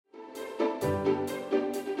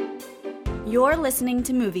You're listening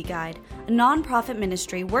to Movie Guide, a non-profit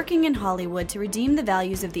ministry working in Hollywood to redeem the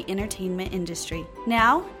values of the entertainment industry.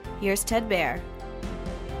 Now, here's Ted Baer.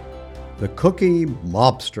 The cookie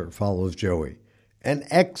mobster follows Joey, an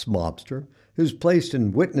ex-mobster who's placed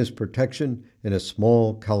in witness protection in a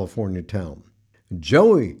small California town.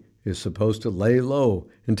 Joey is supposed to lay low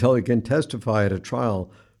until he can testify at a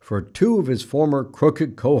trial for two of his former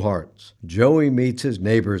crooked cohorts. Joey meets his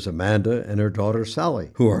neighbors Amanda and her daughter Sally,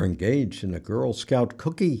 who are engaged in a Girl Scout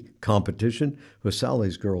cookie competition with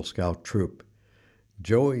Sally's Girl Scout troop.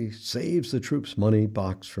 Joey saves the troop's money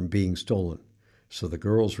box from being stolen, so the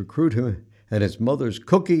girls recruit him and his mother's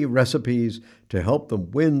cookie recipes to help them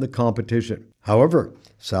win the competition. However,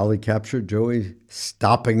 Sally captured Joey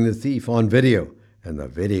stopping the thief on video, and the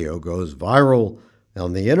video goes viral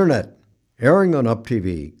on the internet. Airing on Up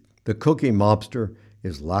TV, The Cookie Mobster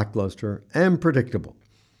is lackluster and predictable,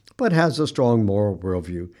 but has a strong moral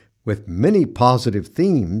worldview with many positive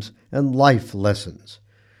themes and life lessons.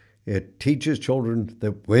 It teaches children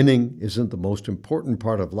that winning isn't the most important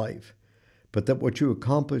part of life, but that what you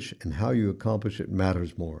accomplish and how you accomplish it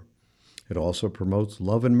matters more. It also promotes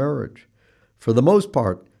love and marriage. For the most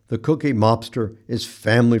part, The Cookie Mobster is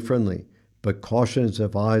family-friendly, but cautions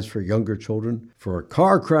advised for younger children for a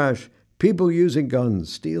car crash, people using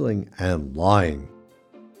guns, stealing, and lying.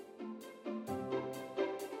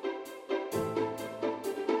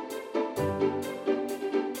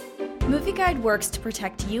 Movie Guide works to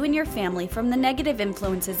protect you and your family from the negative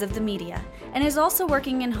influences of the media and is also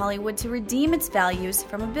working in Hollywood to redeem its values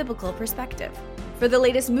from a biblical perspective. For the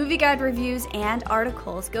latest Movie Guide reviews and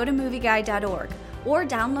articles, go to movieguide.org or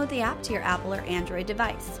download the app to your Apple or Android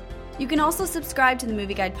device. You can also subscribe to the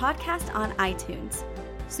Movie Guide podcast on iTunes.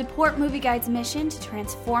 Support Movie Guide's mission to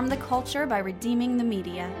transform the culture by redeeming the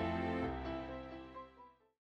media.